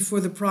withal,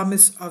 before the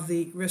promise of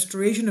the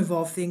restoration of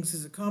all things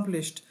is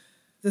accomplished,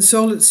 the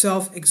soul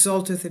itself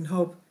exulteth in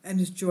hope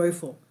and is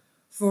joyful.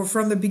 For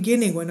from the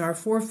beginning, when our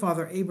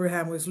forefather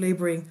Abraham was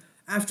laboring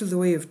after the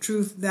way of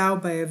truth, thou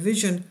by a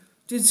vision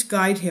didst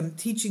guide him,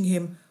 teaching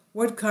him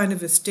what kind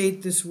of a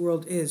state this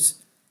world is.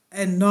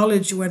 And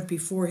knowledge went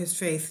before his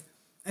faith,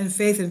 and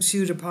faith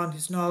ensued upon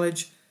his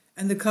knowledge,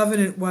 and the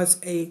covenant was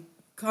a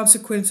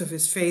consequence of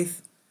his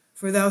faith.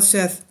 For thou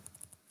saith,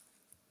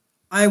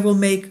 I will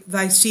make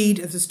thy seed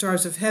as the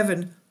stars of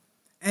heaven,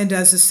 and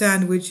as the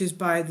sand which is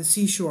by the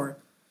seashore.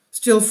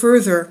 Still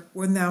further,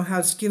 when thou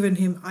hast given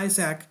him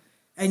Isaac,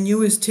 and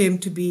knewest him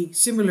to be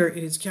similar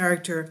in his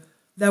character,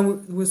 thou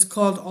wast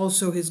called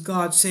also his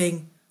God,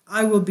 saying,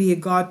 I will be a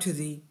God to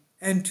thee,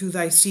 and to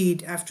thy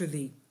seed after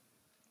thee.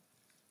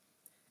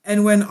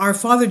 And when our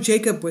father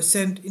Jacob was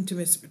sent into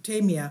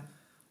Mesopotamia,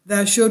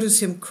 thou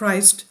showedst him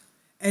Christ,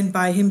 and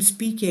by him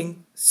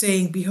speaking,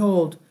 saying,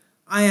 Behold,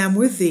 I am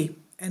with thee,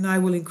 and I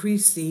will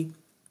increase thee,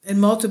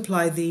 and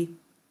multiply thee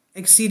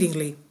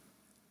exceedingly.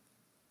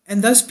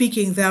 And thus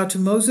speaking thou to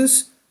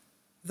Moses,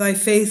 thy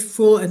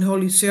faithful and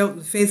holy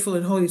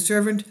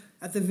servant,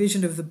 at the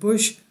vision of the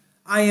bush,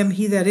 I am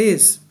he that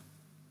is.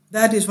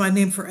 That is my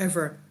name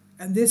forever,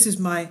 and this is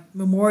my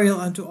memorial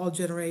unto all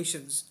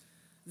generations.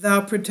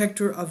 Thou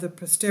protector of the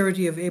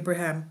posterity of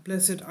Abraham,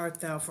 blessed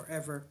art thou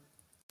forever.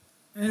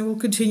 And we'll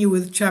continue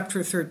with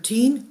chapter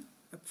 13,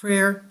 a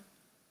prayer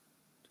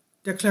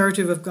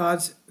declarative of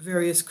God's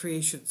various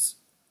creations,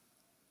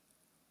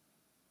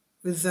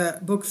 with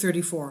book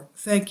 34.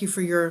 Thank you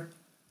for your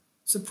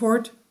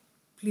support.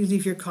 Please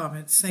leave your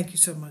comments. Thank you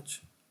so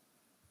much.